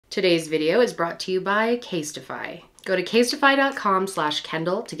Today's video is brought to you by Casetify. Go to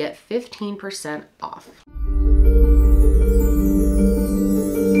casetify.com/Kendall to get 15% off.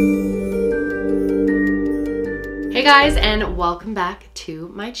 Hey guys, and welcome back to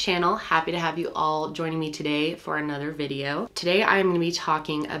my channel. Happy to have you all joining me today for another video. Today I'm going to be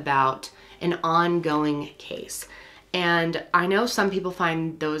talking about an ongoing case. And I know some people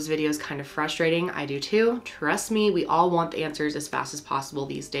find those videos kind of frustrating. I do too. Trust me, we all want the answers as fast as possible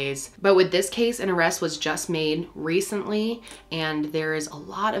these days. But with this case, an arrest was just made recently, and there is a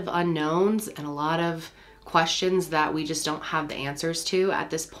lot of unknowns and a lot of questions that we just don't have the answers to at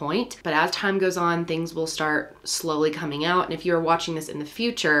this point. But as time goes on, things will start slowly coming out. And if you're watching this in the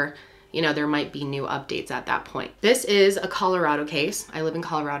future, you know, there might be new updates at that point. This is a Colorado case. I live in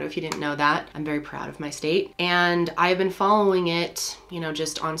Colorado, if you didn't know that. I'm very proud of my state. And I've been following it, you know,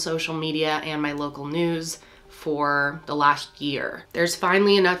 just on social media and my local news for the last year. There's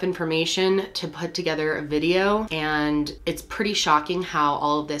finally enough information to put together a video, and it's pretty shocking how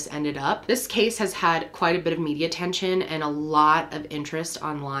all of this ended up. This case has had quite a bit of media attention and a lot of interest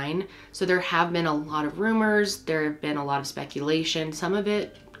online. So there have been a lot of rumors, there have been a lot of speculation, some of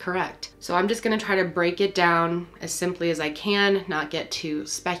it correct. So I'm just gonna try to break it down as simply as I can, not get too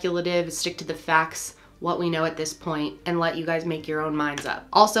speculative, stick to the facts, what we know at this point, and let you guys make your own minds up.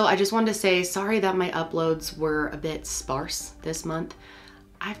 Also, I just wanted to say sorry that my uploads were a bit sparse this month.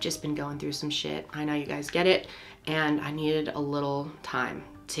 I've just been going through some shit. I know you guys get it, and I needed a little time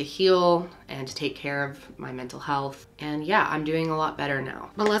to heal and to take care of my mental health. And yeah, I'm doing a lot better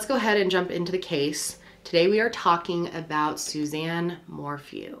now. But let's go ahead and jump into the case. Today we are talking about Suzanne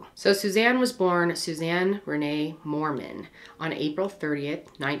Morphew. So Suzanne was born Suzanne Renee Mormon on April 30th,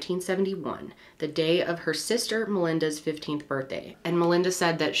 1971, the day of her sister Melinda's 15th birthday. And Melinda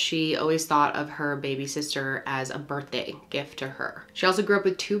said that she always thought of her baby sister as a birthday gift to her. She also grew up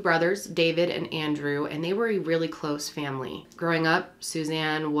with two brothers, David and Andrew, and they were a really close family. Growing up,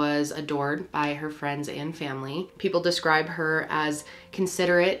 Suzanne was adored by her friends and family. People describe her as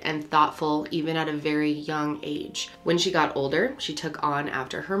considerate and thoughtful even at a very young age. When she got older, she took on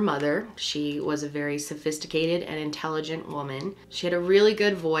after her mother. She was a very sophisticated and intelligent woman. She had a really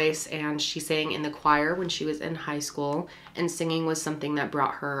good voice, and she sang in the choir when she was in high school, and singing was something that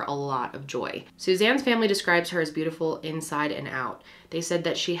brought her a lot of joy. Suzanne's family describes her as beautiful inside and out. They said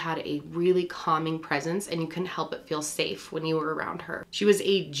that she had a really calming presence and you couldn't help but feel safe when you were around her. She was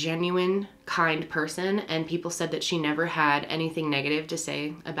a genuine, kind person, and people said that she never had anything negative to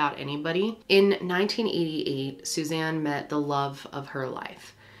say about anybody. In 1988, Suzanne met the love of her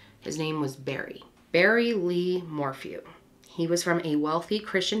life. His name was Barry Lee Morphew. He was from a wealthy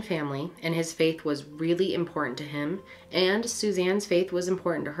Christian family, and his faith was really important to him, and Suzanne's faith was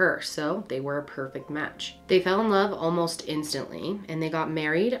important to her, so they were a perfect match. They fell in love almost instantly, and they got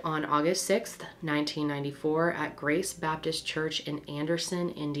married on August 6th, 1994 at Grace Baptist Church in Anderson,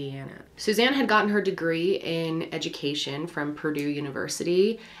 Indiana. Suzanne had gotten her degree in education from Purdue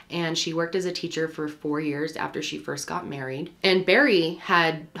University, and she worked as a teacher for 4 years after she first got married. And Barry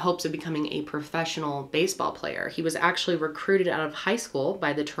had hopes of becoming a professional baseball player. He was actually recruited out of high school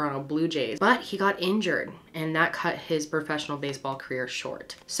by the Toronto Blue Jays, but he got injured, and that cut his professional baseball career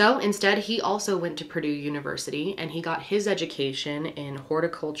short. So instead, he also went to Purdue University, and he got his education in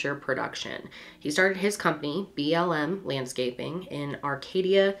horticulture production. He started his company, BLM Landscaping, in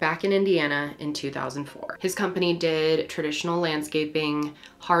Arcadia back in Indiana in 2004. His company did traditional landscaping,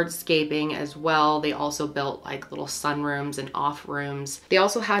 hardscaping as well. They also built like little sunrooms and off rooms. They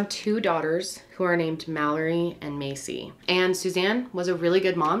also had two daughters who are named Mallory and Macy. And Suzanne was a really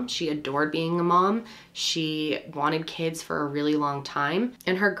good mom. She adored being a mom. She wanted kids for a really long time,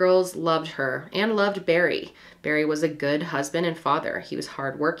 and her girls loved her and loved Barry. Barry was a good husband and father. He was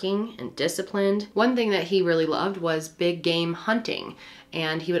hardworking and disciplined. One thing that he really loved was big game hunting,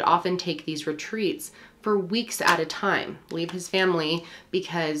 and he would often take these retreats for weeks at a time, leave his family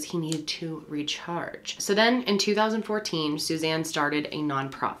because he needed to recharge. So then in 2014, Suzanne started a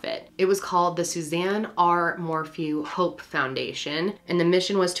nonprofit. It was called the Suzanne R. Morphew Hope Foundation, and the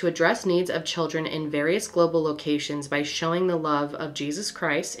mission was to address needs of children in various global locations by showing the love of Jesus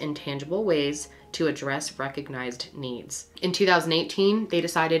Christ in tangible ways to address recognized needs. In 2018, they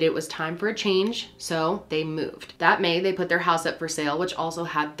decided it was time for a change, so they moved. That May, they put their house up for sale, which also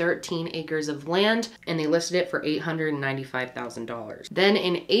had 13 acres of land, and they listed it for $895,000. Then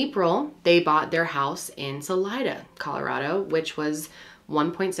in April, they bought their house in Salida, Colorado, which was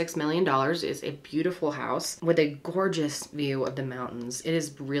 $1.6 million. Is a beautiful house with a gorgeous view of the mountains. It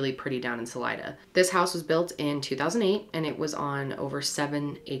is really pretty down in Salida. This house was built in 2008, and it was on over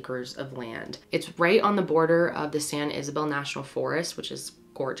 7 acres of land. It's right on the border of the San Isabel National Forest, which is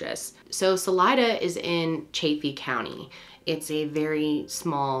gorgeous. So Salida is in Chaffee County. It's a very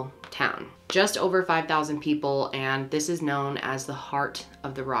small town, just over 5,000 people, and this is known as the heart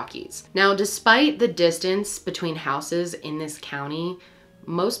of the Rockies. Now, despite the distance between houses in this county,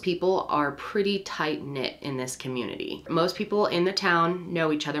 most people are pretty tight-knit in this community. Most people in the town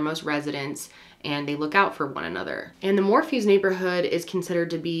know each other, most residents, and they look out for one another. And the Morphews neighborhood is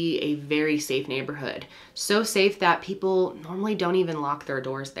considered to be a very safe neighborhood. So safe that people normally don't even lock their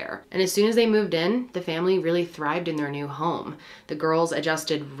doors there. And as soon as they moved in, the family really thrived in their new home. The girls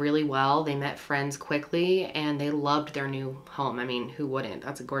adjusted really well, they met friends quickly, and they loved their new home. I mean, who wouldn't?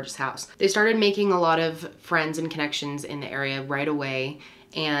 That's a gorgeous house. They started making a lot of friends and connections in the area right away,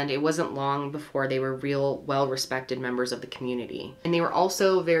 and it wasn't long before they were real well-respected members of the community. And they were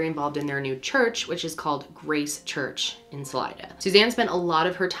also very involved in their new church, which is called Grace Church in Salida. Suzanne spent a lot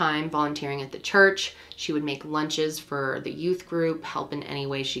of her time volunteering at the church. She would make lunches for the youth group, help in any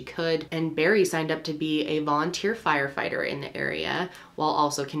way she could. And Barry signed up to be a volunteer firefighter in the area while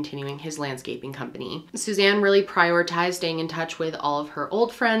also continuing his landscaping company. Suzanne really prioritized staying in touch with all of her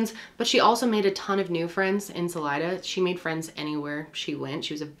old friends, but she also made a ton of new friends in Salida. She made friends anywhere she went.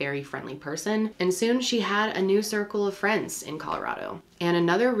 She was a very friendly person. And soon she had a new circle of friends in Colorado. And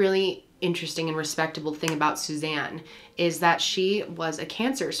another really interesting and respectable thing about Suzanne is that she was a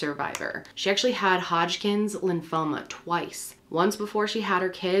cancer survivor. She actually had Hodgkin's lymphoma twice. Once before she had her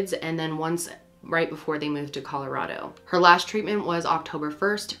kids, and then once right before they moved to Colorado. Her last treatment was October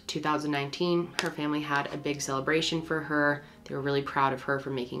 1st, 2019. Her family had a big celebration for her. They were really proud of her for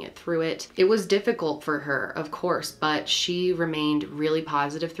making it through it. It was difficult for her, of course, but she remained really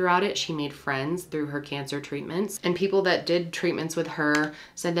positive throughout it. She made friends through her cancer treatments, and people that did treatments with her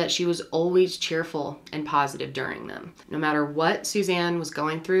said that she was always cheerful and positive during them. No matter what Suzanne was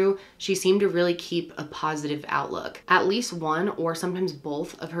going through, she seemed to really keep a positive outlook. At least one or sometimes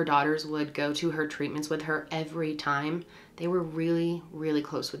both of her daughters would go to her treatments with her every time. They were really, really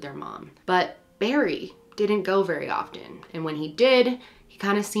close with their mom. But Barry didn't go very often, and when he did, he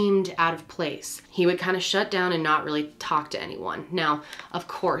kind of seemed out of place. He would kind of shut down and not really talk to anyone. Now, of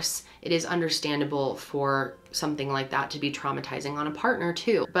course, it is understandable for something like that to be traumatizing on a partner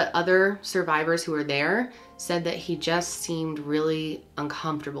too, but other survivors who were there said that he just seemed really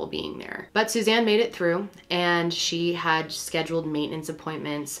uncomfortable being there. But Suzanne made it through, and she had scheduled maintenance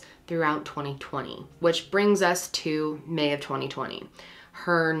appointments throughout 2020, which brings us to May of 2020.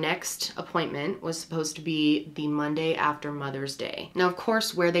 Her next appointment was supposed to be the Monday after Mother's Day. Now, of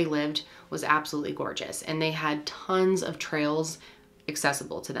course, where they lived was absolutely gorgeous, and they had tons of trails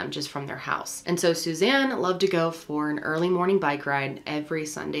accessible to them just from their house. And so Suzanne loved to go for an early morning bike ride every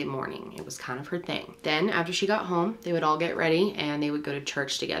Sunday morning. It was kind of her thing. Then after she got home, they would all get ready and they would go to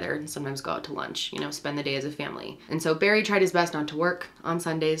church together and sometimes go out to lunch, you know, spend the day as a family. And so Barry tried his best not to work on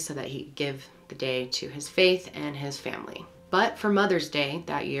Sundays so that he could give the day to his faith and his family. But for Mother's Day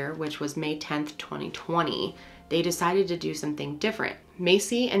that year, which was May 10th, 2020, they decided to do something different.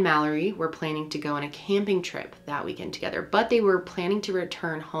 Macy and Mallory were planning to go on a camping trip that weekend together, but they were planning to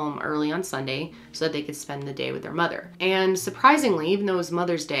return home early on Sunday so that they could spend the day with their mother. And surprisingly, even though it was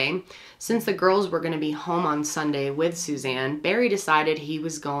Mother's Day, since the girls were going to be home on Sunday with Suzanne, Barry decided he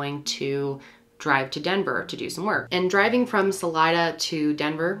was going to drive to Denver to do some work. And driving from Salida to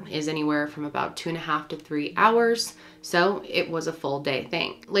Denver is anywhere from about 2.5 to 3 hours. So it was a full day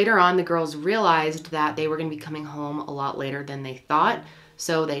thing. Later on, the girls realized that they were going to be coming home a lot later than they thought.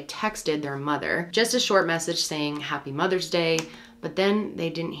 So they texted their mother just a short message saying Happy Mother's Day, but then they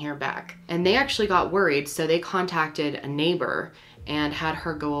didn't hear back. And they actually got worried, so they contacted a neighbor and had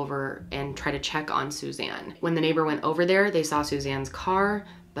her go over and try to check on Suzanne. When the neighbor went over there, they saw Suzanne's car,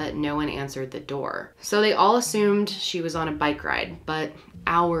 but no one answered the door. So they all assumed she was on a bike ride, but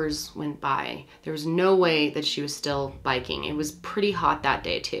hours went by. There was no way that she was still biking. It was pretty hot that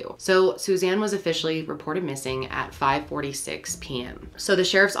day too. So Suzanne was officially reported missing at 5:46 p.m. So the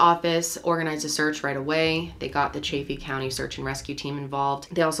sheriff's office organized a search right away. They got the Chaffee County Search and Rescue Team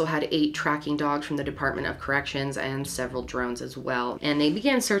involved. They also had 8 tracking dogs from the Department of Corrections and several drones as well. And they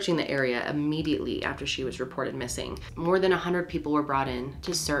began searching the area immediately after she was reported missing. More than 100 people were brought in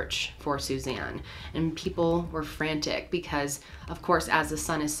to search for Suzanne, and people were frantic because, of course, as the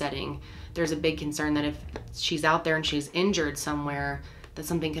sun is setting, there's a big concern that if she's out there and she's injured somewhere, that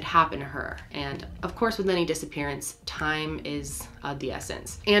something could happen to her. And of course, with any disappearance, time is of the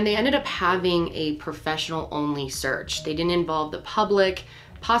essence. And they ended up having a professional only search. They didn't involve the public.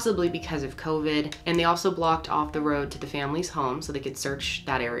 possibly because of COVID. And they also blocked off the road to the family's home so they could search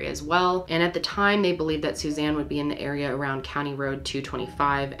that area as well. And at the time, they believed that Suzanne would be in the area around County Road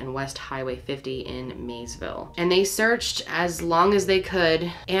 225 and West Highway 50 in Maysville. And they searched as long as they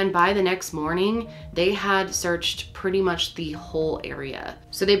could. And by the next morning, they had searched pretty much the whole area.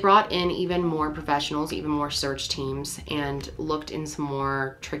 So they brought in even more professionals, even more search teams, and looked in some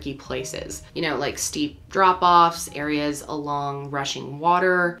more tricky places. You know, like steep drop-offs, areas along rushing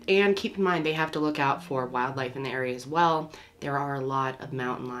water. And keep in mind, they have to look out for wildlife in the area as well. There are a lot of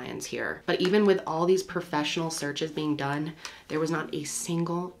mountain lions here. But even with all these professional searches being done, there was not a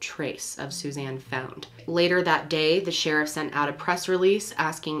single trace of Suzanne found. Later that day, the sheriff sent out a press release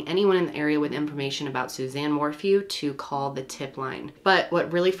asking anyone in the area with information about Suzanne Morphew to call the tip line. But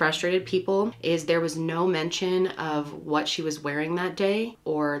what really frustrated people is there was no mention of what she was wearing that day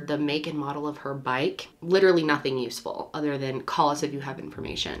or the make and model of her bike. Literally nothing useful other than call us if you have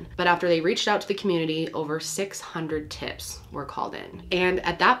information. But after they reached out to the community, over 600 tips were called in. And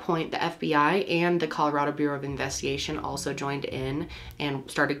at that point, the FBI and the Colorado Bureau of Investigation also joined in and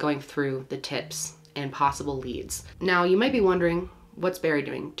started going through the tips and possible leads. Now, you might be wondering, what's Barry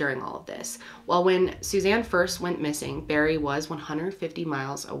doing during all of this? Well, when Suzanne first went missing, Barry was 150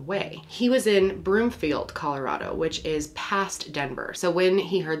 miles away. He was in Broomfield, Colorado, which is past Denver. So when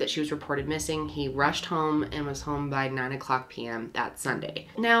he heard that she was reported missing, he rushed home and was home by 9:00 p.m. that Sunday.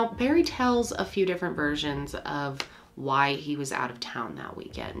 Now, Barry tells a few different versions of why he was out of town that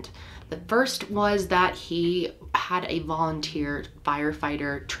weekend. The first was that he had a volunteer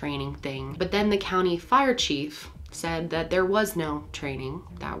firefighter training thing, but then the county fire chief said that there was no training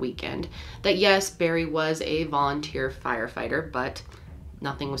that weekend. That yes, Barry was a volunteer firefighter, but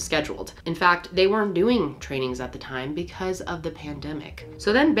nothing was scheduled. In fact, they weren't doing trainings at the time because of the pandemic.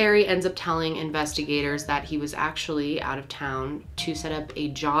 So then Barry ends up telling investigators that he was actually out of town to set up a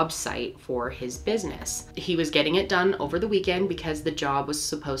job site for his business. He was getting it done over the weekend because the job was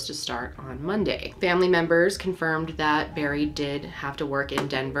supposed to start on Monday. Family members confirmed that Barry did have to work in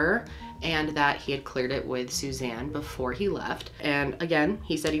Denver and that he had cleared it with Suzanne before he left. And again,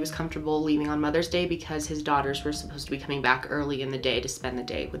 he said he was comfortable leaving on Mother's Day because his daughters were supposed to be coming back early in the day to spend the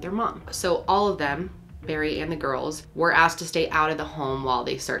day with their mom. So all of them, Barry and the girls, were asked to stay out of the home while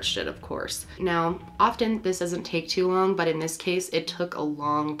they searched it, of course. Now, often this doesn't take too long, but in this case, it took a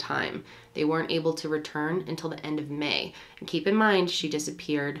long time. They weren't able to return until the end of May. And keep in mind, she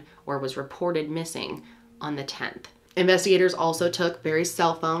disappeared or was reported missing on the 10th. Investigators also took Barry's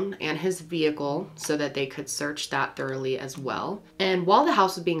cell phone and his vehicle so that they could search that thoroughly as well. And while the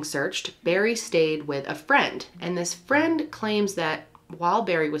house was being searched, Barry stayed with a friend. And this friend claims that while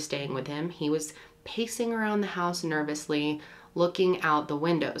Barry was staying with him, he was pacing around the house nervously, looking out the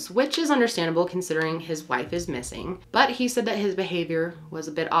windows, which is understandable considering his wife is missing. But he said that his behavior was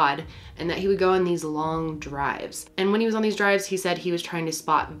a bit odd and that he would go on these long drives. And when he was on these drives, he said he was trying to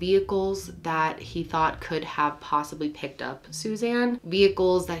spot vehicles that he thought could have possibly picked up Suzanne,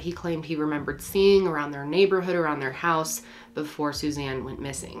 vehicles that he claimed he remembered seeing around their neighborhood, around their house, before Suzanne went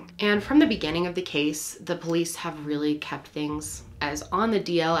missing. And from the beginning of the case, the police have really kept things as on the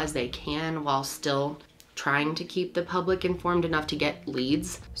DL as they can while still trying to keep the public informed enough to get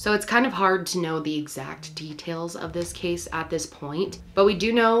leads. So it's kind of hard to know the exact details of this case at this point, but we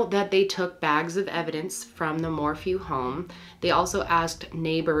do know that they took bags of evidence from the Morphew home. They also asked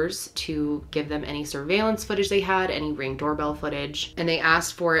neighbors to give them any surveillance footage they had, any Ring doorbell footage, and they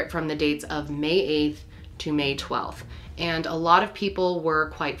asked for it from the dates of May 8th to May 12th. And a lot of people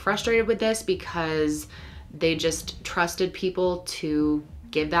were quite frustrated with this because they just trusted people to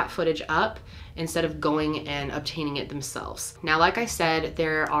give that footage up instead of going and obtaining it themselves. Now, like I said,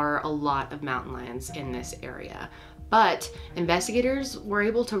 there are a lot of mountain lions in this area, but investigators were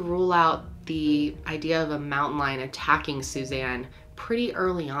able to rule out the idea of a mountain lion attacking Suzanne pretty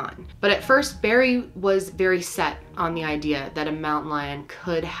early on. But at first, Barry was very set on the idea that a mountain lion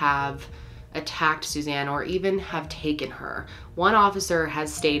could have attacked Suzanne or even have taken her. One officer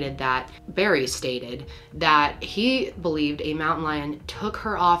has stated that, Barry stated, that he believed a mountain lion took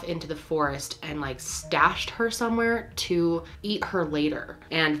her off into the forest and like stashed her somewhere to eat her later.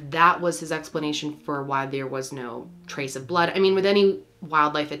 And that was his explanation for why there was no trace of blood. I mean, with any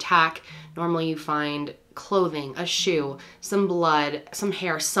wildlife attack, normally you find clothing, a shoe, some blood, some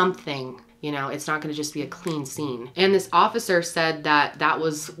hair, something. You know, it's not going to just be a clean scene. And this officer said that that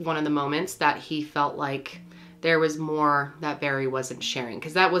was one of the moments that he felt like there was more that Barry wasn't sharing,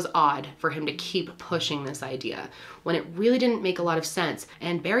 because that was odd for him to keep pushing this idea when it really didn't make a lot of sense.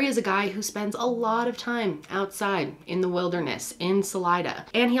 And Barry is a guy who spends a lot of time outside in the wilderness, in Salida.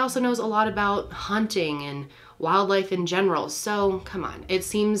 And he also knows a lot about hunting and wildlife in general. So come on, it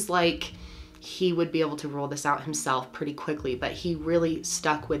seems like he would be able to rule this out himself pretty quickly, but he really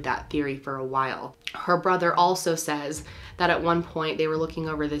stuck with that theory for a while. Her brother also says that at one point they were looking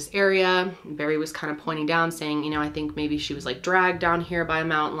over this area. Barry was kind of pointing down saying, you know, I think maybe she was like dragged down here by a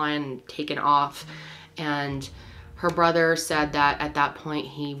mountain lion and taken off. And her brother said that at that point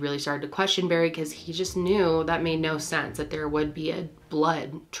he really started to question Barry because he just knew that made no sense, that there would be a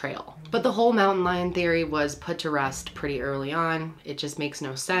blood trail. But the whole mountain lion theory was put to rest pretty early on. It just makes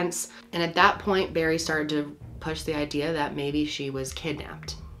no sense. And at that point, Barry started to push the idea that maybe she was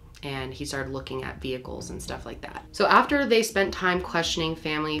kidnapped. And he started looking at vehicles and stuff like that. So after they spent time questioning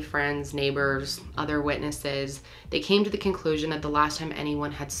family, friends, neighbors, other witnesses, they came to the conclusion that the last time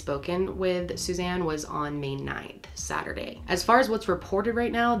anyone had spoken with Suzanne was on May 9th, Saturday. As far as what's reported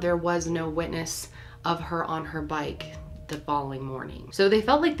right now, there was no witness of her on her bike the following morning. So they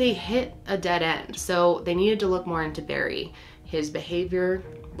felt like they hit a dead end. So they needed to look more into Barry. His behavior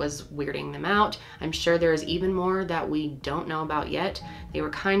was weirding them out. I'm sure there is even more that we don't know about yet. They were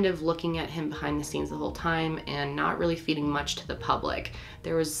kind of looking at him behind the scenes the whole time and not really feeding much to the public.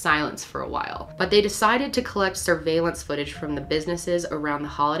 There was silence for a while. But they decided to collect surveillance footage from the businesses around the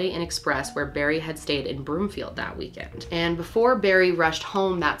Holiday Inn Express where Barry had stayed in Broomfield that weekend. And before Barry rushed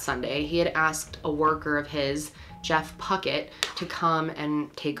home that Sunday, he had asked a worker of his, Jeff Puckett, to come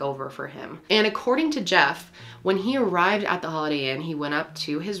and take over for him. And according to Jeff, when he arrived at the Holiday Inn, he went up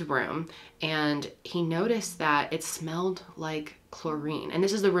to his room and he noticed that it smelled like chlorine. And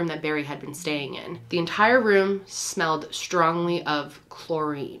this is the room that Barry had been staying in. The entire room smelled strongly of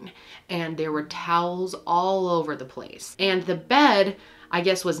chlorine and there were towels all over the place. And the bed, I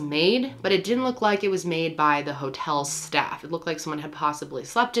guess, was made, but it didn't look like it was made by the hotel staff. It looked like someone had possibly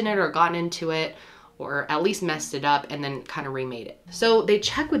slept in it or gotten into it, or at least messed it up and then kind of remade it. So they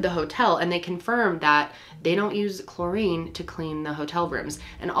checked with the hotel and they confirmed that they don't use chlorine to clean the hotel rooms.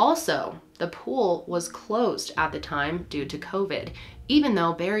 And also, the pool was closed at the time due to COVID, even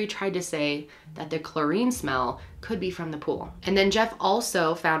though Barry tried to say that the chlorine smell could be from the pool. And then Jeff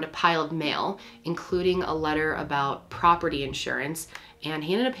also found a pile of mail, including a letter about property insurance, and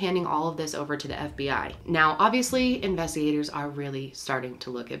he ended up handing all of this over to the FBI. Now, obviously, investigators are really starting to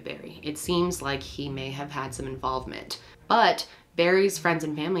look at Barry. It seems like he may have had some involvement, but Barry's friends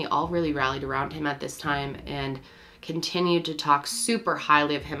and family all really rallied around him at this time and continued to talk super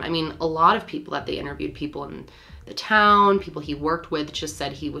highly of him. I mean, a lot of people that they interviewed, people in the town, people he worked with, just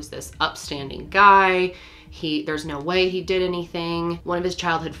said he was this upstanding guy. There's no way he did anything. One of his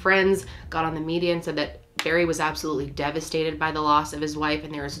childhood friends got on the media and said that Barry was absolutely devastated by the loss of his wife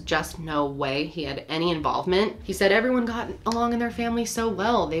and there was just no way he had any involvement. He said everyone got along in their family so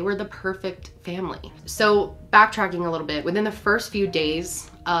well. They were the perfect family. So backtracking a little bit, within the first few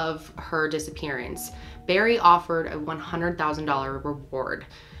days of her disappearance, Barry offered a $100,000 reward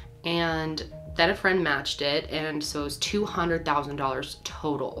and then a friend matched it, and so it was $200,000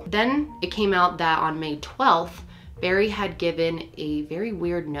 total. Then it came out that on May 12th, Barry had given a very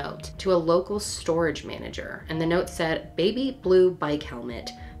weird note to a local storage manager, and the note said, "Baby blue bike helmet,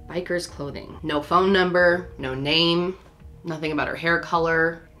 biker's clothing." No phone number, no name, nothing about her hair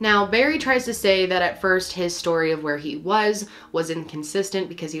color. Now, Barry tries to say that at first his story of where he was inconsistent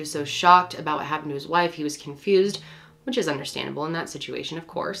because he was so shocked about what happened to his wife, he was confused, which is understandable in that situation, of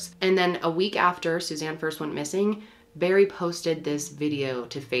course. And then a week after Suzanne first went missing, Barry posted this video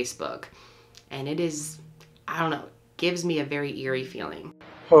to Facebook, and it is, I don't know, gives me a very eerie feeling.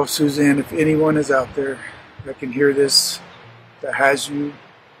 Oh, Suzanne, if anyone is out there that can hear this, that has you,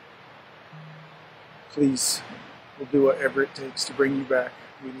 please, we'll do whatever it takes to bring you back.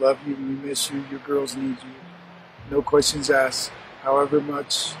 We love you, we miss you, your girls need you. No questions asked. However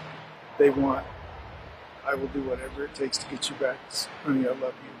much they want, I will do whatever it takes to get you back. Honey, I love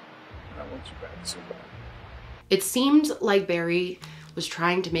you, and I want you back so bad. It seemed like Barry was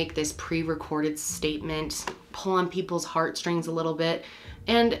trying to make this pre-recorded statement, pull on people's heartstrings a little bit,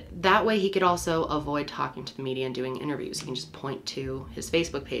 and that way he could also avoid talking to the media and doing interviews. He can just point to his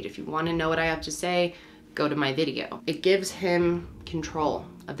Facebook page. If you want to know what I have to say, go to my video. It gives him control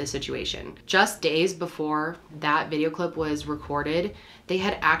of the situation. Just days before that video clip was recorded, they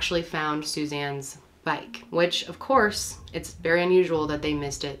had actually found Suzanne's bike, which of course, it's very unusual that they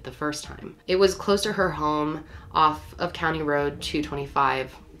missed it the first time. It was close to her home off of County Road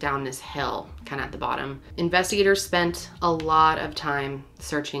 225, down this hill, kind of at the bottom. Investigators spent a lot of time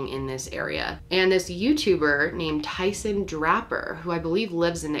searching in this area. And this YouTuber named Tyson Draper, who I believe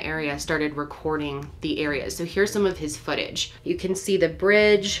lives in the area, started recording the area. So here's some of his footage. You can see the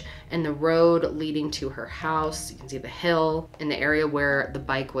bridge and the road leading to her house. You can see the hill and the area where the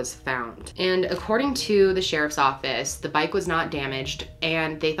bike was found. And according to the sheriff's office, the bike was not damaged,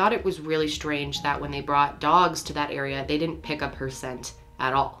 and they thought it was really strange that when they brought dogs to that area, they didn't pick up her scent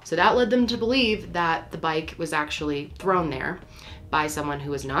at all. So that led them to believe that the bike was actually thrown there by someone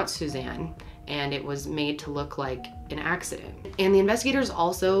who was not Suzanne, and it was made to look like an accident. And the investigators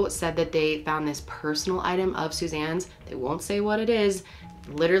also said that they found this personal item of Suzanne's. They won't say what it is.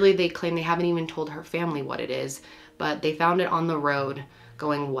 Literally, they claim they haven't even told her family what it is, but they found it on the road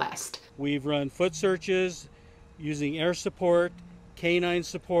going west. We've run foot searches using air support, canine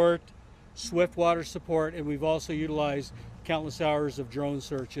support, swift water support, and we've also utilized countless hours of drone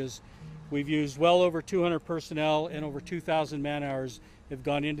searches. We've used well over 200 personnel, and over 2,000 man hours have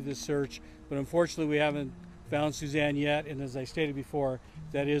gone into this search, but unfortunately we haven't found Suzanne yet, and as I stated before,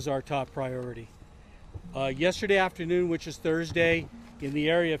 that is our top priority. Yesterday afternoon, which is Thursday, in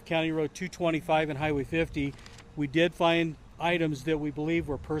the area of County Road 225 and Highway 50, we did find items that we believe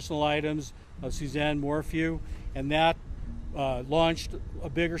were personal items of Suzanne Morphew, and that launched a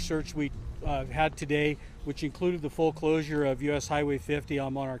bigger search we had today, which included the full closure of US Highway 50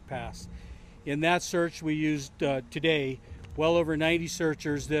 on Monarch Pass. In that search, we used today well over 90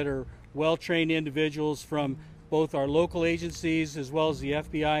 searchers that are well-trained individuals from both our local agencies as well as the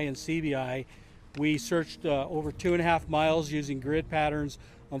FBI and CBI. We searched over 2.5 miles using grid patterns.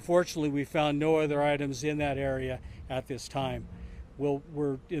 Unfortunately, we found no other items in that area at this time.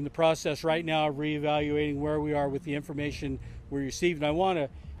 We're in the process right now of reevaluating where we are with the information we received. And I want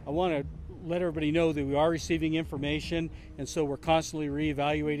to let everybody know that we are receiving information, and so we're constantly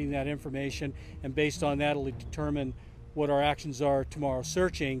reevaluating that information, and based on that, it'll determine what our actions are tomorrow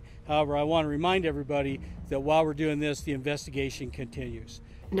searching. However, I want to remind everybody that while we're doing this, the investigation continues.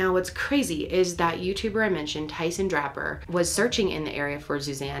 Now, what's crazy is that YouTuber I mentioned, Tyson Draper, was searching in the area for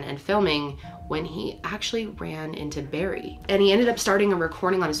Suzanne and filming when he actually ran into Barry. And he ended up starting a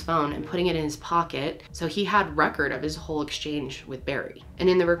recording on his phone and putting it in his pocket, so he had record of his whole exchange with Barry. And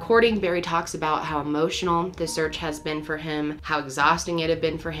in the recording, Barry talks about how emotional the search has been for him, how exhausting it had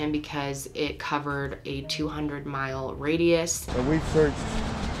been for him because it covered a 200-mile radius. So we've searched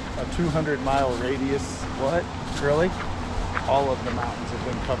a 200-mile radius. What? Really? All of the mountains have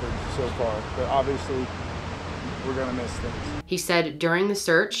been covered so far, but obviously we're gonna miss things. He said during the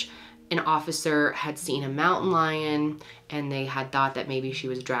search, an officer had seen a mountain lion and they had thought that maybe she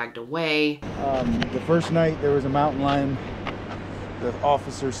was dragged away. The first night there was a mountain lion. The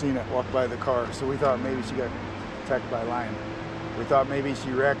officer seen it walk by the car, so we thought maybe she got attacked by a lion. We thought maybe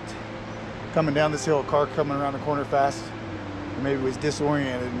she wrecked coming down this hill, a car coming around the corner fast, or maybe was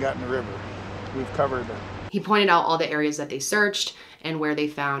disoriented and got in the river. We've covered it. He pointed out all the areas that they searched and where they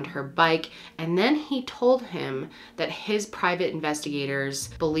found her bike, and then he told him that his private investigators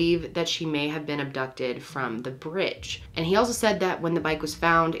believe that she may have been abducted from the bridge. And he also said that when the bike was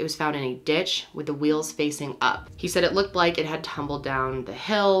found, it was found in a ditch with the wheels facing up. He said it looked like it had tumbled down the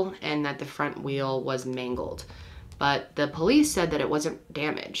hill and that the front wheel was mangled. But the police said that it wasn't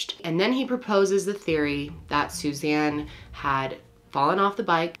damaged. And then he proposes the theory that Suzanne had fallen off the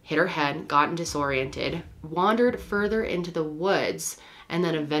bike, hit her head, gotten disoriented, wandered further into the woods, and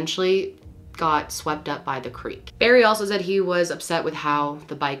then eventually got swept up by the creek. Barry also said he was upset with how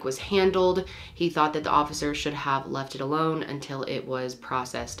the bike was handled. He thought that the officer should have left it alone until it was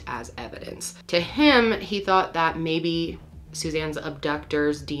processed as evidence. To him, he thought that maybe Suzanne's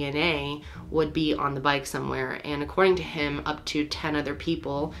abductor's DNA would be on the bike somewhere, and according to him, up to 10 other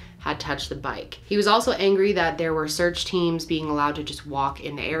people had touched the bike. He was also angry that there were search teams being allowed to just walk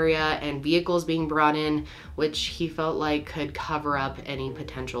in the area and vehicles being brought in, which he felt like could cover up any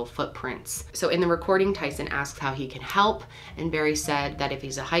potential footprints. So in the recording, Tyson asks how he can help, and Barry said that if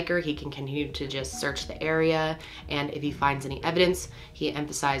he's a hiker, he can continue to just search the area, and if he finds any evidence, he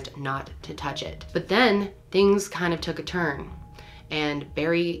emphasized not to touch it. But then things kind of took a turn, and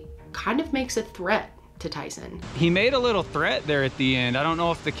Barry kind of makes a threat to Tyson. He made a little threat there at the end. I don't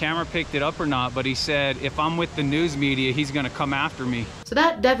know if the camera picked it up or not, but he said, if I'm with the news media, he's gonna come after me. So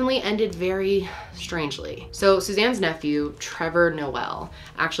that definitely ended very strangely. So Suzanne's nephew, Trevor Noel,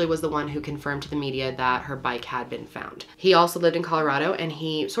 actually was the one who confirmed to the media that her bike had been found. He also lived in Colorado, and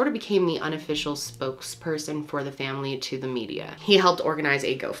he sort of became the unofficial spokesperson for the family to the media. He helped organize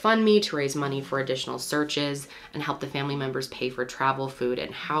a GoFundMe to raise money for additional searches and help the family members pay for travel, food,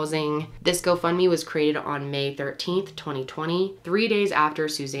 and housing. This GoFundMe was created dated on May 13th, 2020, 3 days after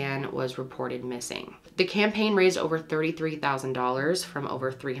Suzanne was reported missing. The campaign raised over $33,000 from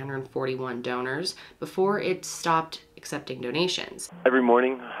over 341 donors before it stopped accepting donations. Every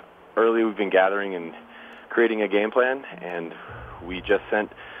morning, early, we've been gathering and creating a game plan, and we just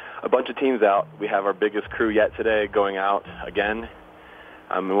sent a bunch of teams out. We have our biggest crew yet today going out again.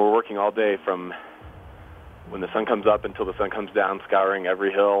 And we're working all day from when the sun comes up until the sun comes down, scouring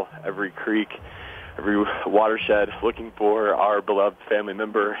every hill, every creek, every watershed, looking for our beloved family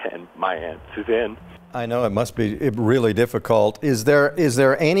member and my aunt, Suzanne. I know it must be really difficult. Is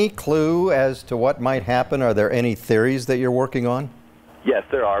there any clue as to what might happen? Are there any theories that you're working on? Yes,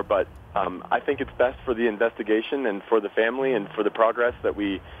 there are, but I think it's best for the investigation and for the family and for the progress that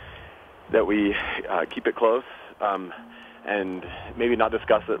we keep it close and maybe not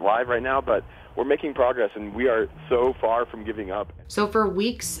discuss it live right now, but we're making progress and we are so far from giving up. So for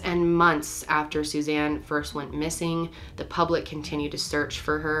weeks and months after Suzanne first went missing, the public continued to search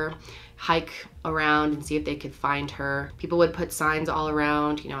for her, hike around and see if they could find her. People would put signs all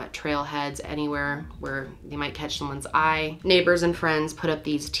around, at trailheads, anywhere where they might catch someone's eye. Neighbors and friends put up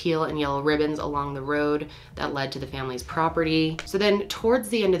these teal and yellow ribbons along the road that led to the family's property. So then towards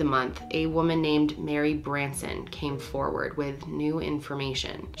the end of the month, a woman named Mary Branson came forward with new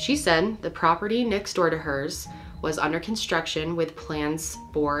information. She said the property next door to hers was under construction with plans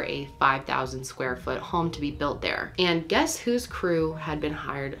for a 5,000 square foot home to be built there. And guess whose crew had been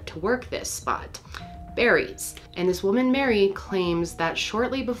hired to work this spot? Barry's. And this woman, Mary, claims that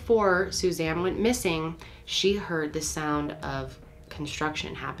shortly before Suzanne went missing, she heard the sound of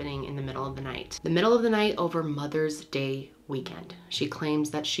construction happening in the middle of the night. The middle of the night over Mother's Day weekend. She claims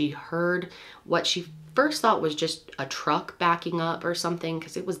that she heard what she first thought was just a truck backing up or something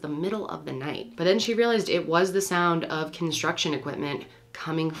because it was the middle of the night. But then she realized it was the sound of construction equipment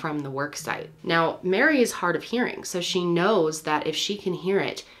coming from the work site. Now, Mary is hard of hearing, so she knows that if she can hear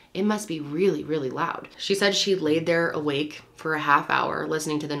it, it must be really, really loud. She said she laid there awake for a half hour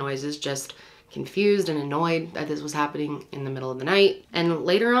listening to the noises, just confused and annoyed that this was happening in the middle of the night. And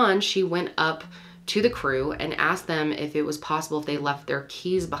later on, she went up to the crew and asked them if it was possible if they left their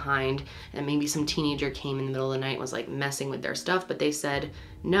keys behind and maybe some teenager came in the middle of the night and was like messing with their stuff, but they said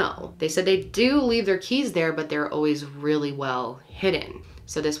no. They said they do leave their keys there, but they're always really well hidden.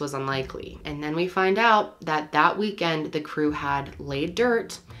 So this was unlikely. And then we find out that that weekend the crew had laid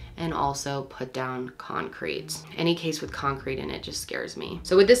dirt and also put down concrete. Any case with concrete in it just scares me.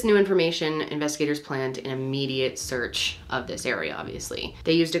 So with this new information, investigators planned an immediate search of this area, obviously.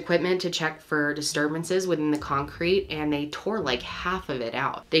 They used equipment to check for disturbances within the concrete and they tore like half of it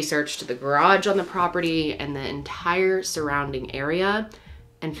out. They searched the garage on the property and the entire surrounding area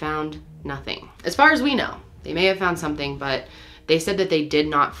and found nothing. As far as we know, they may have found something, but they said that they did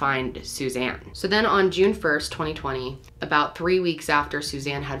not find Suzanne. So then on June 1st, 2020, about 3 weeks after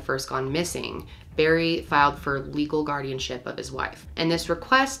Suzanne had first gone missing, Barry filed for legal guardianship of his wife. And this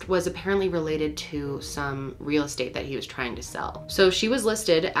request was apparently related to some real estate that he was trying to sell. So she was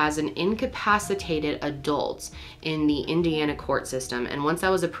listed as an incapacitated adult in the Indiana court system. And once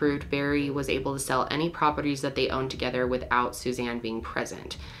that was approved, Barry was able to sell any properties that they owned together without Suzanne being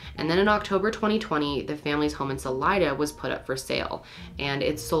present. And then in October 2020, the family's home in Salida was put up for sale, and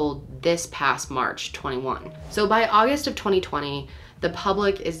it sold this past March 21. So by August of 2020, the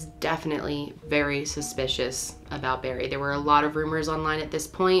public is definitely very suspicious about Barry. There were a lot of rumors online at this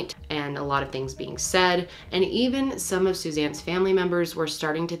point and a lot of things being said, and even some of Suzanne's family members were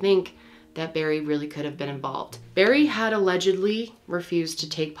starting to think that Barry really could have been involved. Barry had allegedly refused to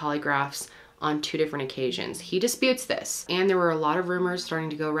take polygraphs on 2 different occasions. He disputes this. And there were a lot of rumors starting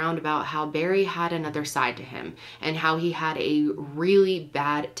to go around about how Barry had another side to him and how he had a really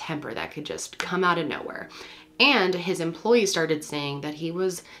bad temper that could just come out of nowhere. And his employees started saying that he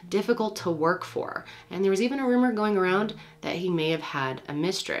was difficult to work for. And there was even a rumor going around that he may have had a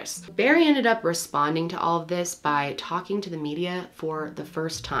mistress. Barry ended up responding to all of this by talking to the media for the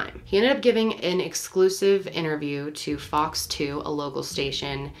first time. He ended up giving an exclusive interview to Fox 2, a local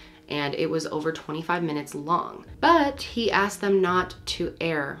station, and it was over 25 minutes long. But he asked them not to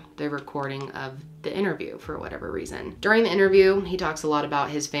air the recording of the interview for whatever reason. During the interview, he talks a lot about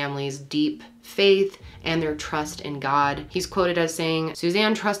his family's deep faith and their trust in God. He's quoted as saying,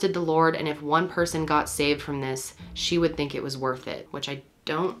 "Suzanne trusted the Lord, and if one person got saved from this, she would think it was worth it," which I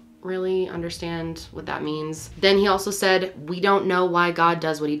don't really understand what that means. Then he also said, "We don't know why God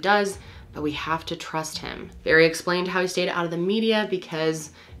does what he does, but we have to trust him. Barry explained how he stayed out of the media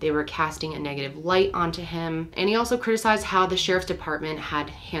because they were casting a negative light onto him. And he also criticized how the sheriff's department had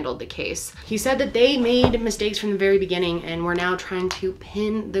handled the case. He said that they made mistakes from the very beginning and were now trying to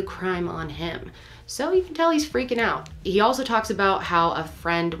pin the crime on him. So you can tell he's freaking out. He also talks about how a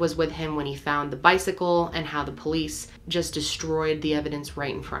friend was with him when he found the bicycle and how the police just destroyed the evidence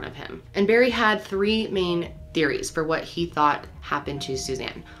right in front of him. And Barry had three main theories for what he thought happened to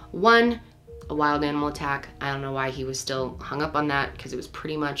Suzanne. One, a wild animal attack. I don't know why he was still hung up on that because it was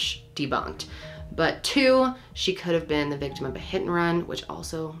pretty much debunked. But two, she could have been the victim of a hit and run, which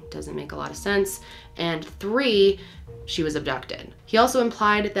also doesn't make a lot of sense. And three, she was abducted. He also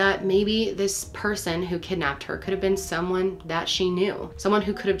implied that maybe this person who kidnapped her could have been someone that she knew. Someone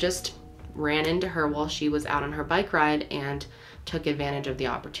who could have just ran into her while she was out on her bike ride and took advantage of the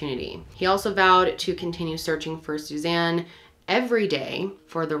opportunity. He also vowed to continue searching for Suzanne every day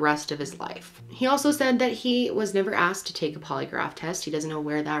for the rest of his life. He also said that he was never asked to take a polygraph test. He doesn't know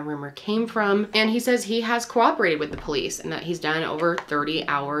where that rumor came from. And he says he has cooperated with the police and that he's done over 30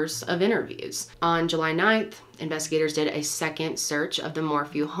 hours of interviews. On July 9th, investigators did a second search of the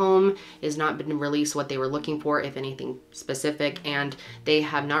Morphew home. It has not been released what they were looking for, if anything specific, and they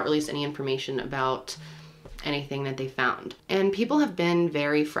have not released any information about anything that they found. And people have been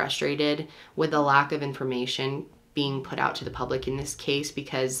very frustrated with the lack of information being put out to the public in this case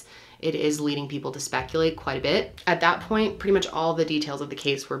because it is leading people to speculate quite a bit. At that point, pretty much all the details of the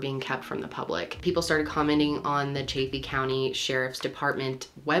case were being kept from the public. People started commenting on the Chaffee County Sheriff's Department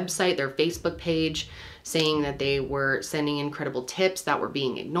website, their Facebook page, saying that they were sending incredible tips that were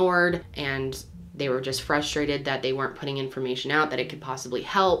being ignored, and they were just frustrated that they weren't putting information out that it could possibly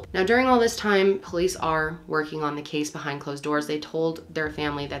help. Now, during all this time, police are working on the case behind closed doors. They told their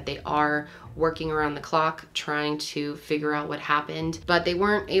family that they are working around the clock trying to figure out what happened, but they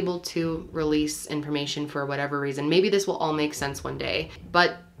weren't able to release information for whatever reason. Maybe this will all make sense one day,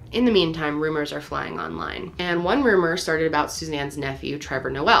 but in the meantime, rumors are flying online. And one rumor started about Suzanne's nephew, Trevor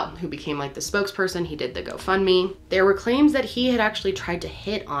Noel, who became like the spokesperson. He did the GoFundMe. There were claims that he had actually tried to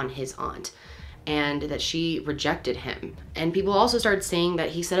hit on his aunt and that she rejected him. And people also started saying that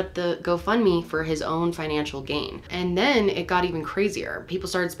he set up the GoFundMe for his own financial gain. And then it got even crazier. People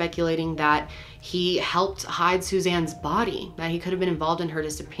started speculating that he helped hide Suzanne's body, that he could have been involved in her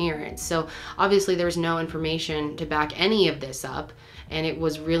disappearance. So obviously there was no information to back any of this up, and it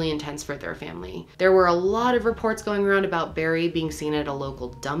was really intense for their family. There were a lot of reports going around about Barry being seen at a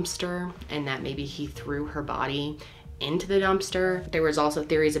local dumpster and that maybe he threw her body into the dumpster. There was also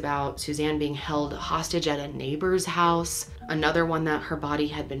theories about Suzanne being held hostage at a neighbor's house. Another one that her body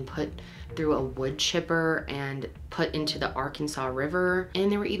had been put through a wood chipper and put into the Arkansas River.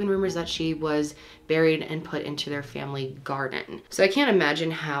 And there were even rumors that she was buried and put into their family garden. So I can't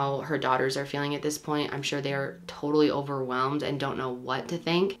imagine how her daughters are feeling at this point. I'm sure they are totally overwhelmed and don't know what to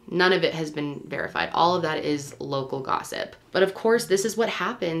think. None of it has been verified. All of that is local gossip. But of course, this is what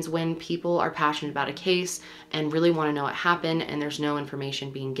happens when people are passionate about a case and really want to know what happened and there's no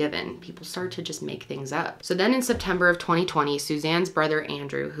information being given. People start to just make things up. So then in September of 2020, Suzanne's brother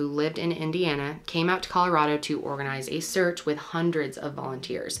Andrew, who lived in Indiana, came out to Colorado to organize a search with hundreds of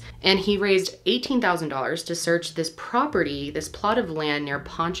volunteers. And he raised $18,000 to search this property, this plot of land near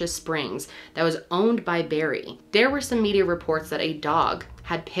Poncha Springs that was owned by Barry. There were some media reports that a dog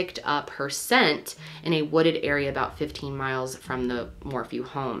had picked up her scent in a wooded area about 15 miles from the Morphew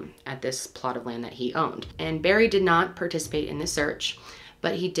home at this plot of land that he owned. And Barry did not participate in the search,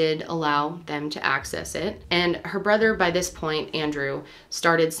 but he did allow them to access it. And her brother, by this point, Andrew,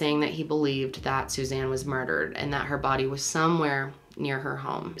 started saying that he believed that Suzanne was murdered and that her body was somewhere near her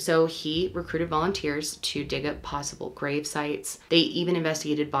home. So he recruited volunteers to dig up possible grave sites. They even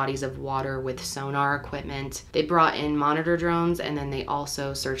investigated bodies of water with sonar equipment. They brought in monitor drones, and then they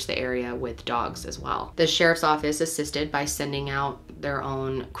also searched the area with dogs as well. The sheriff's office assisted by sending out their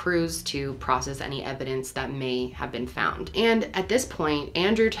own crews to process any evidence that may have been found. And at this point,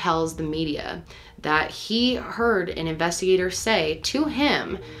 Andrew tells the media that he heard an investigator say to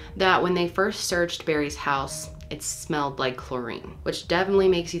him that when they first searched Barry's house, it smelled like chlorine, which definitely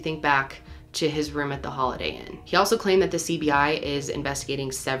makes you think back to his room at the Holiday Inn. He also claimed that the CBI is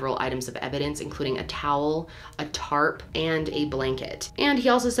investigating several items of evidence, including a towel, a tarp, and a blanket. And he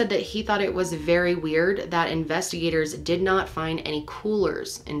also said that he thought it was very weird that investigators did not find any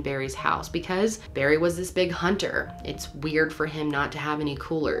coolers in Barry's house because Barry was this big hunter. It's weird for him not to have any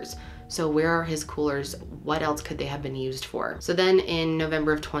coolers. So where are his coolers? What else could they have been used for? So then in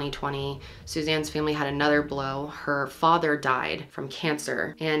November of 2020, Suzanne's family had another blow. Her father died from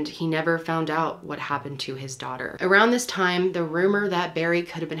cancer, and he never found out what happened to his daughter. Around this time, the rumor that Barry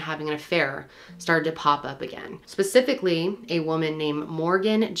could have been having an affair started to pop up again. Specifically, a woman named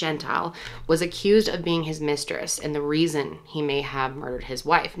Morgan Gentile was accused of being his mistress and the reason he may have murdered his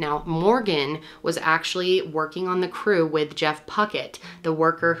wife. Now, Morgan was actually working on the crew with Jeff Puckett, the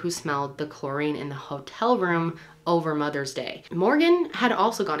worker who smelled the chlorine in the hotel room over Mother's Day. Morgan had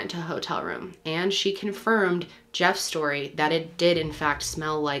also gone into a hotel room, and she confirmed Jeff's story that it did in fact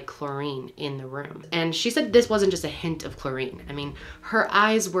smell like chlorine in the room. And she said this wasn't just a hint of chlorine. I mean, her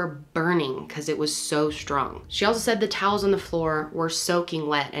eyes were burning because it was so strong. She also said the towels on the floor were soaking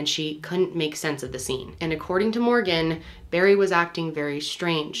wet and she couldn't make sense of the scene. And according to Morgan, Barry was acting very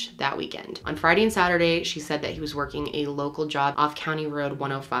strange that weekend. On Friday and Saturday, she said that he was working a local job off County Road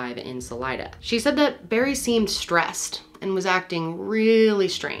 105 in Salida. She said that Barry seemed stressed and was acting really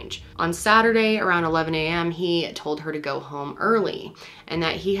strange. On Saturday around 11 a.m., he told her to go home early and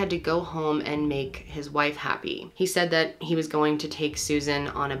that he had to go home and make his wife happy. He said that he was going to take Susan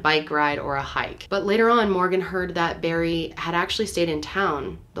on a bike ride or a hike. But later on, Morgan heard that Barry had actually stayed in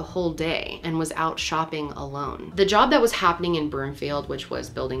town the whole day and was out shopping alone. The job that was happening in Broomfield, which was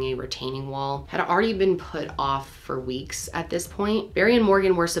building a retaining wall, had already been put off for weeks at this point. Barry and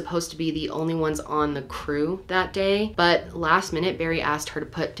Morgan were supposed to be the only ones on the crew that day, but last minute, Barry asked her to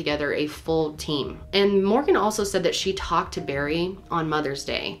put together a full team. And Morgan also said that she talked to Barry on Mother's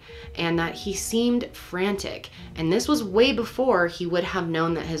Day and that he seemed frantic. And this was way before he would have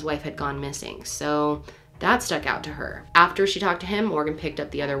known that his wife had gone missing. So that stuck out to her. After she talked to him, Morgan picked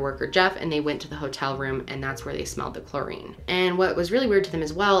up the other worker, Jeff, and they went to the hotel room, and that's where they smelled the chlorine. And what was really weird to them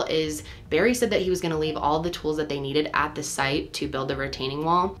as well is Barry said that he was gonna leave all the tools that they needed at the site to build the retaining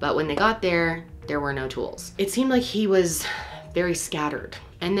wall, but when they got there were no tools. It seemed like he was very scattered.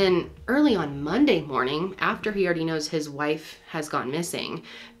 And then early on Monday morning, after he already knows his wife has gone missing,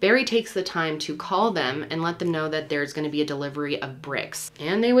 Barry takes the time to call them and let them know that there's going to be a delivery of bricks.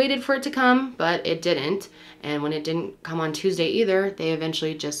 And they waited for it to come, but it didn't. And when it didn't come on Tuesday either, they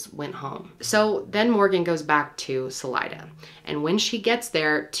eventually just went home. So then Morgan goes back to Salida. And when she gets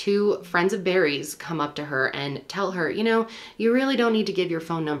there, two friends of Barry's come up to her and tell her, you know, you really don't need to give your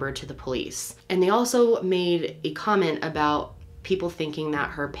phone number to the police. And they also made a comment about people thinking that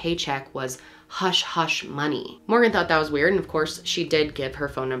her paycheck was hush hush money. Morgan thought that was weird, and of course she did give her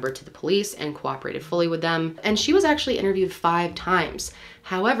phone number to the police and cooperated fully with them. And she was actually interviewed 5 times.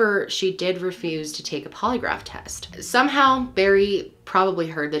 However, she did refuse to take a polygraph test. Somehow Barry probably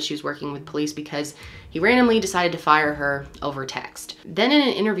heard that she was working with police because he randomly decided to fire her over text. Then in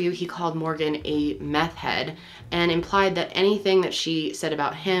an interview, he called Morgan a meth head and implied that anything that she said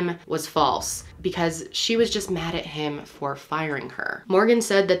about him was false because she was just mad at him for firing her. Morgan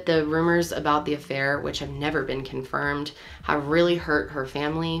said that the rumors about the affair, which have never been confirmed, have really hurt her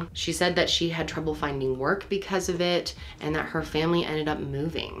family. She said that she had trouble finding work because of it and that her family ended up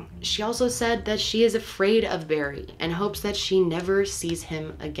moving. She also said that she is afraid of Barry and hopes that she never sees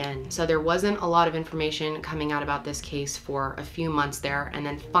him again. So there wasn't a lot of information coming out about this case for a few months there. And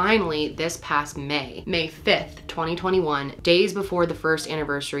then finally, this past May 5th, 2021, days before the first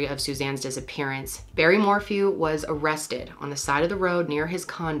anniversary of Suzanne's disappearance, Barry Morphew was arrested on the side of the road near his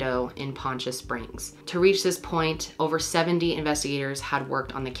condo in Poncha Springs. To reach this point, over 70 investigators had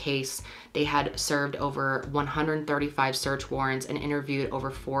worked on the case. They had served over 135 search warrants and interviewed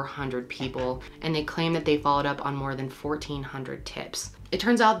over 400 people, and they claimed that they followed up on more than 1,400 tips. It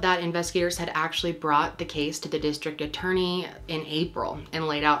turns out that investigators had actually brought the case to the district attorney in April and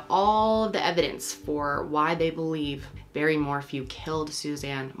laid out all of the evidence for why they believe Barry Morphew killed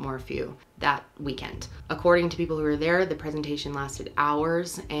Suzanne Morphew that weekend. According to people who were there, the presentation lasted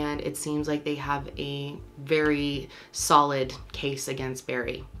hours, and it seems like they have a very solid case against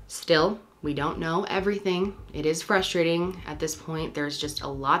Barry. Still, we don't know everything. It is frustrating at this point. There's just a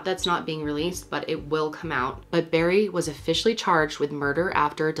lot that's not being released, but it will come out. But Barry was officially charged with murder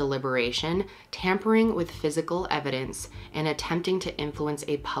after deliberation, tampering with physical evidence, and attempting to influence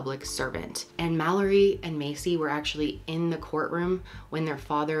a public servant. And Mallory and Macy were actually in the courtroom when their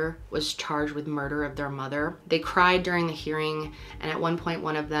father was charged with murder of their mother. They cried during the hearing, and at one point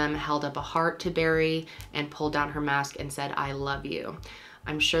one of them held up a heart to Barry and pulled down her mask and said, "I love you."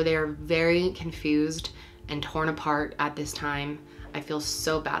 I'm sure they are very confused and torn apart at this time. I feel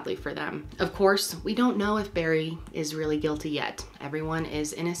so badly for them. Of course, we don't know if Barry is really guilty yet. Everyone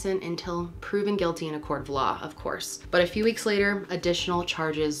is innocent until proven guilty in a court of law, of course. But a few weeks later, additional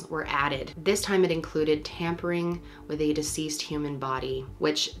charges were added. This time it included tampering with a deceased human body,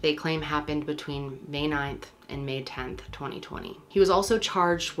 which they claim happened between May 9th and May 10th, 2020. He was also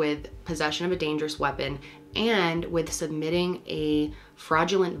charged with possession of a dangerous weapon and with submitting a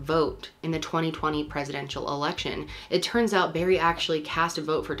fraudulent vote in the 2020 presidential election. It turns out Barry actually cast a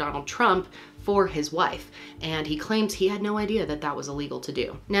vote for Donald Trump for his wife, and he claims he had no idea that that was illegal to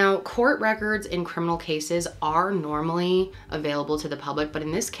do. Now, court records in criminal cases are normally available to the public, but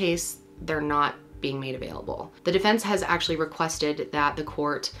in this case, they're not being made available. The defense has actually requested that the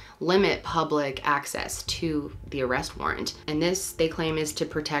court limit public access to the arrest warrant. And this, they claim, is to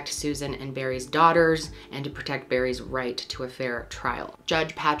protect Susan and Barry's daughters and to protect Barry's right to a fair trial.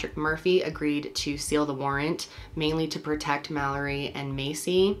 Judge Patrick Murphy agreed to seal the warrant, mainly to protect Mallory and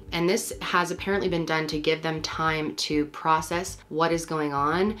Macy. And this has apparently been done to give them time to process what is going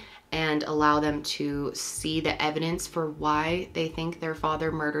on and allow them to see the evidence for why they think their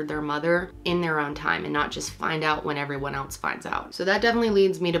father murdered their mother in their own time and not just find out when everyone else finds out. So that definitely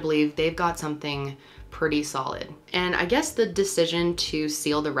leads me to believe they've got something pretty solid. And I guess the decision to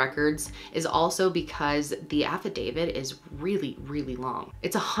seal the records is also because the affidavit is really, really long.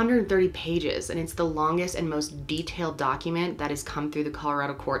 It's 130 pages, and it's the longest and most detailed document that has come through the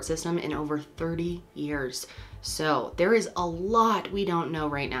Colorado court system in over 30 years. So there is a lot we don't know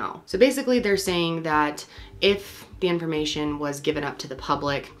right now. So basically they're saying that if the information was given up to the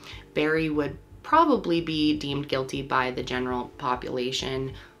public, Barry would probably be deemed guilty by the general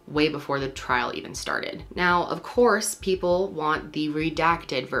population way before the trial even started. Now, of course, people want the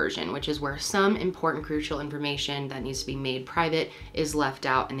redacted version, which is where some important crucial information that needs to be made private is left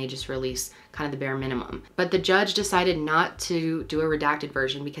out and they just release kind of the bare minimum. But the judge decided not to do a redacted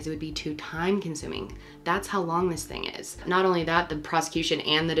version because it would be too time consuming. That's how long this thing is. Not only that, the prosecution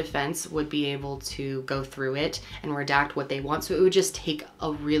and the defense would be able to go through it and redact what they want, so it would just take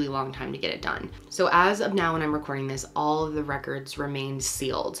a really long time to get it done. So as of now, when I'm recording this, all of the records remain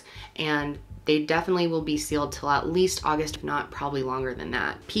sealed, and they definitely will be sealed till at least August, if not probably longer than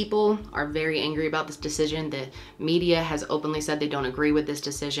that. People are very angry about this decision. The media has openly said they don't agree with this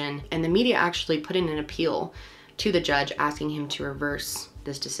decision, and the media actually put in an appeal to the judge asking him to reverse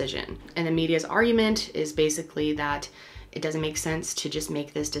this decision. And the media's argument is basically that it doesn't make sense to just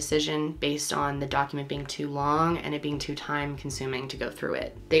make this decision based on the document being too long and it being too time consuming to go through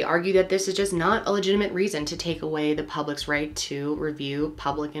it. They argue that this is just not a legitimate reason to take away the public's right to review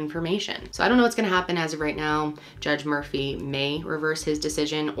public information. So I don't know what's gonna happen as of right now. Judge Murphy may reverse his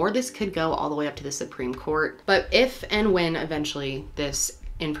decision, or this could go all the way up to the Supreme Court. But if and when eventually this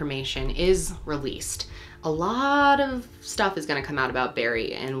information is released, a lot of stuff is gonna come out about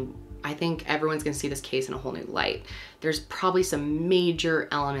Barry, and I think everyone's gonna see this case in a whole new light. There's probably some major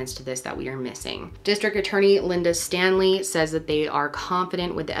elements to this that we are missing. District Attorney Linda Stanley says that they are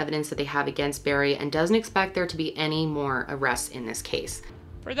confident with the evidence that they have against Barry and doesn't expect there to be any more arrests in this case.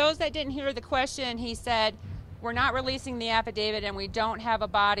 For those that didn't hear the question, he said, we're not releasing the affidavit and we don't have a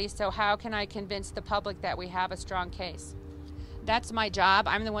body, so how can I convince the public that we have a strong case? That's my job.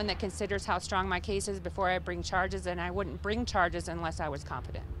 I'm the one that considers how strong my case is before I bring charges, and I wouldn't bring charges unless I was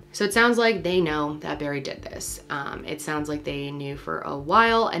confident. So it sounds like they know that Barry did this. It sounds like they knew for a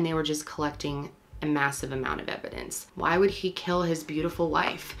while and they were just collecting a massive amount of evidence. Why would he kill his beautiful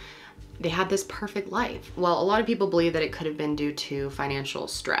wife? They had this perfect life. Well, a lot of people believe that it could have been due to financial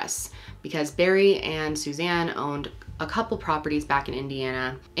stress because Barry and Suzanne owned a couple properties back in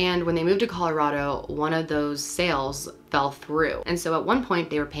Indiana, and when they moved to Colorado, one of those sales fell through. And so at one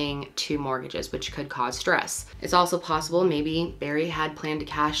point they were paying 2 mortgages, which could cause stress. It's also possible maybe Barry had planned to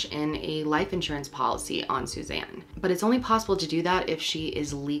cash in a life insurance policy on Suzanne. But it's only possible to do that if she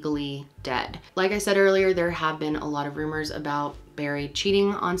is legally dead. Like I said earlier, there have been a lot of rumors about Barry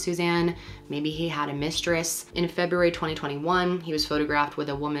cheating on Suzanne. Maybe he had a mistress. In February 2021, he was photographed with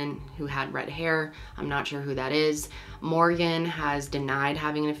a woman who had red hair. I'm not sure who that is. Morgan has denied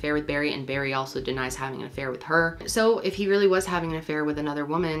having an affair with Barry, and Barry also denies having an affair with her. So if he really was having an affair with another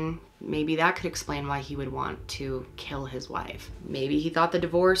woman, maybe that could explain why he would want to kill his wife. Maybe he thought the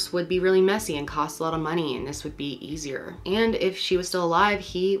divorce would be really messy and cost a lot of money and this would be easier. And if she was still alive,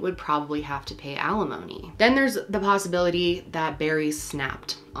 he would probably have to pay alimony. Then there's the possibility that Barry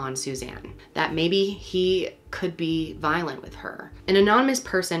snapped on Suzanne, that maybe he could be violent with her. An anonymous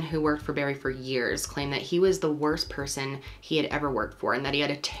person who worked for Barry for years claimed that he was the worst person he had ever worked for and that he had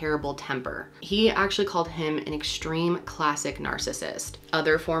a terrible temper. He actually called him an extreme classic narcissist.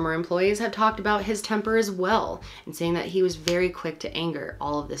 Other former employees have talked about his temper as well and saying that he was very quick to anger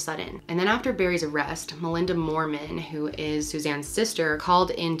all of a sudden. And then after Barry's arrest, Melinda Moorman, who is Suzanne's sister,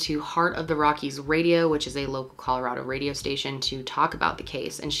 called into Heart of the Rockies Radio, which is a local Colorado radio station, to talk about the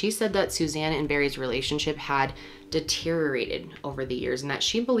case. And she said that Suzanne and Barry's relationship had deteriorated over the years and that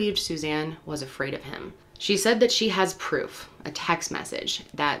she believed Suzanne was afraid of him. She said that she has proof, a text message,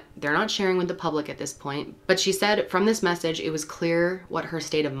 that they're not sharing with the public at this point, but she said from this message it was clear what her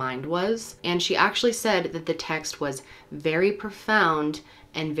state of mind was, and she actually said that the text was very profound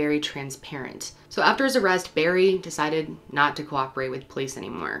and very transparent. So after his arrest, Barry decided not to cooperate with police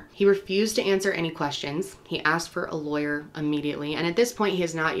anymore. He refused to answer any questions. He asked for a lawyer immediately, and at this point he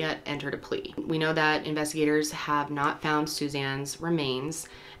has not yet entered a plea. We know that investigators have not found Suzanne's remains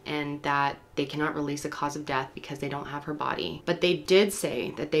and that they cannot release a cause of death because they don't have her body. But they did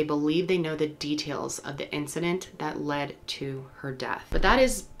say that they believe they know the details of the incident that led to her death. But that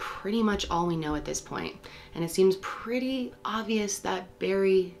is pretty much all we know at this point. And it seems pretty obvious that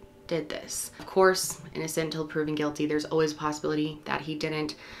Barry did this. Of course, innocent until proven guilty. There's always a possibility that he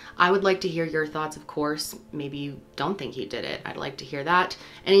didn't. I would like to hear your thoughts, of course. Maybe you don't think he did it. I'd like to hear that.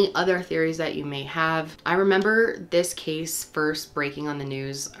 Any other theories that you may have. I remember this case first breaking on the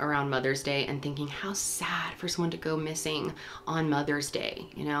news around Mother's Day and thinking how sad for someone to go missing on Mother's Day,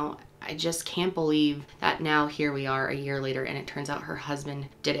 you know? I just can't believe that now here we are a year later and it turns out her husband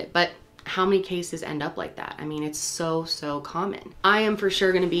did it. But how many cases end up like that? I mean, it's so common. I am for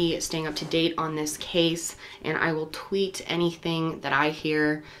sure going to be staying up to date on this case, and I will tweet anything that I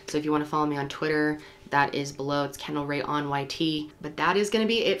hear. So if you want to follow me on Twitter, that is below. It's Kendall Rae on YT. But that is going to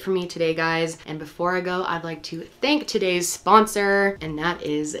be it for me today, guys. And before I go, I'd like to thank today's sponsor, and that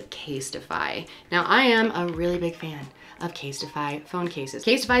is Casetify. Now, I am a really big fan of Casetify phone cases.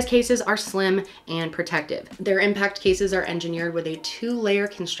 Casetify's cases are slim and protective. Their impact cases are engineered with a 2-layer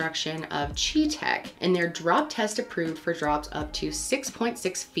construction of Chi-Tech, and they're drop test approved for drops up to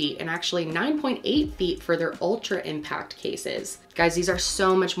 6.6 feet and actually 9.8 feet for their ultra impact cases. Guys, these are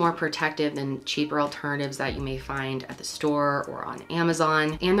so much more protective than cheaper alternatives that you may find at the store or on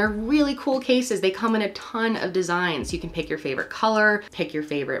Amazon. And they're really cool cases. They come in a ton of designs. You can pick your favorite color, pick your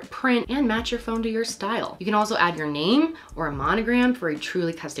favorite print, and match your phone to your style. You can also add your name or a monogram for a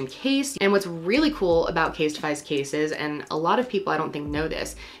truly custom case. And what's really cool about Casetify's cases, and a lot of people I don't think know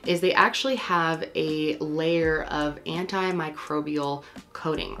this, is they actually have a layer of antimicrobial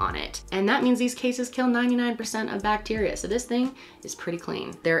coating on it. And that means these cases kill 99% of bacteria. So this thing is pretty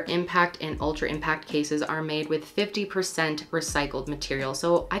clean. Their impact and ultra impact cases are made with 50% recycled material.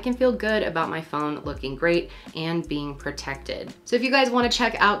 So I can feel good about my phone looking great and being protected. So if you guys want to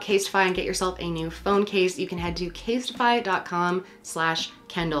check out Casetify and get yourself a new phone case, you can head to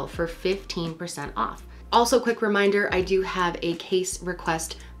casetify.com/Kendall for 15% off. Also, quick reminder, I do have a case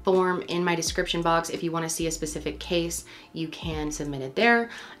request form in my description box. If you want to see a specific case, you can submit it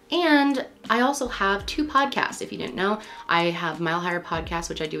there. And I also have 2 podcasts, if you didn't know. I have Mile Higher Podcast,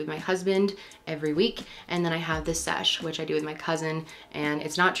 which I do with my husband every week. And then I have The Sesh, which I do with my cousin. And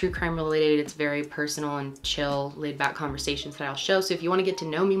it's not true crime related. It's very personal and chill, laid back conversation style show. So if you want to get to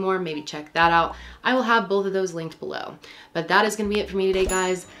know me more, maybe check that out. I will have both of those linked below. But that is going to be it for me today,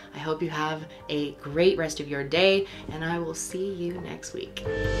 guys. I hope you have a great rest of your day, and I will see you next week.